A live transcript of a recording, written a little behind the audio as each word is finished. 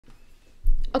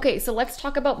Okay, so let's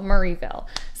talk about Murrayville.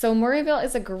 So Murrayville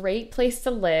is a great place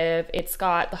to live. It's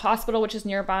got the hospital, which is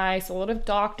nearby, so a lot of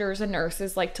doctors and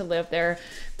nurses like to live there.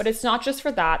 But it's not just for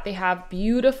that. They have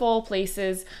beautiful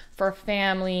places for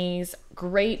families,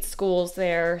 great schools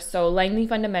there. So Langley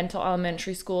Fundamental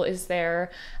Elementary School is there,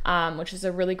 which is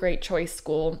a really great choice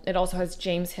school. It also has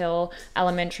James Hill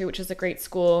Elementary, which is a great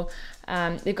school.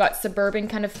 They've got suburban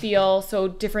kind of feel, so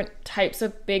different types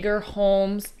of bigger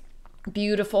homes,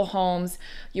 beautiful homes.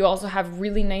 You also have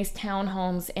really nice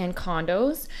townhomes and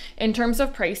condos. In terms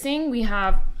of pricing, we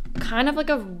have kind of like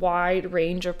a wide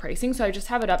range of pricing. So I just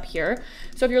have it up here.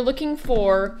 So if you're looking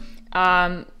for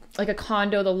like a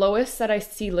condo, the lowest that I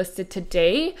see listed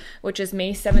today, which is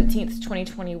May 17th,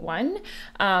 2021,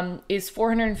 is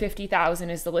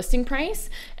 $450,000 is the listing price.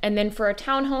 And then for a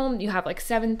townhome, you have like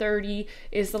 $730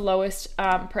 is the lowest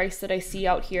price that I see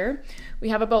out here. We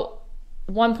have about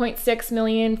 1.6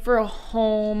 million for a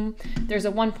home. There's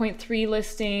a 1.3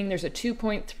 listing. There's a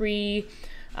 2.3,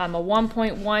 a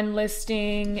 1.1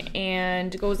 listing,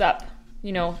 and it goes up,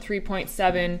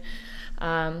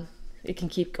 3.7. It can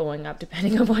keep going up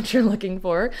depending on what you're looking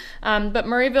for. But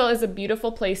Murrayville is a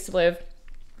beautiful place to live.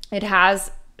 It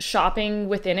has shopping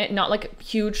within it, not like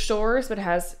huge stores, but it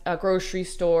has a grocery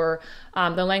store.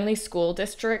 The Langley School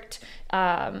District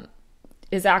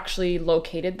is actually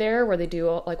located there, where they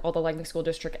do like all the Langley School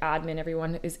District admin,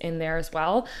 everyone is in there as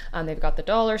well. They've got the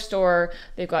dollar store,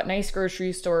 they've got nice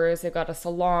grocery stores, they've got a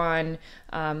salon,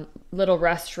 little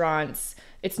restaurants.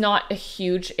 It's not a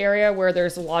huge area where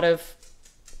there's a lot of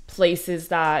places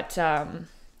that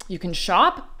you can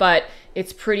shop, but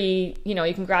it's pretty, you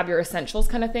can grab your essentials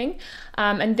kind of thing.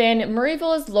 And then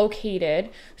Murrayville is located,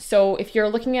 so if you're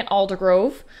looking at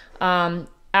Aldergrove,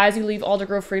 as you leave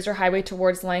Aldergrove Fraser Highway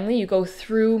towards Langley, you go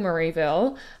through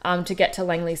Murrayville to get to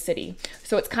Langley City.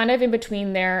 So it's kind of in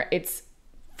between there. It's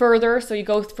further, so you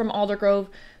go from Aldergrove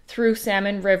through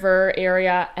Salmon River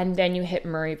area, and then you hit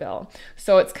Murrayville.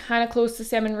 So it's kind of close to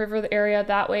Salmon River area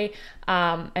that way,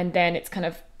 and then it's kind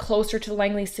of closer to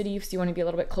Langley City, so you want to be a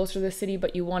little bit closer to the city,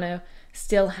 but you want to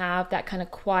still have that kind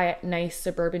of quiet, nice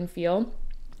suburban feel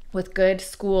with good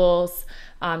schools,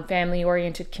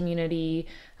 family-oriented community,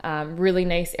 really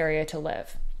nice area to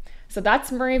live. So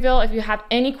that's Murrayville. If you have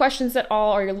any questions at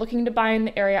all, or you're looking to buy in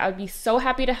the area, I would be so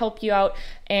happy to help you out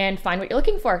and find what you're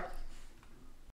looking for.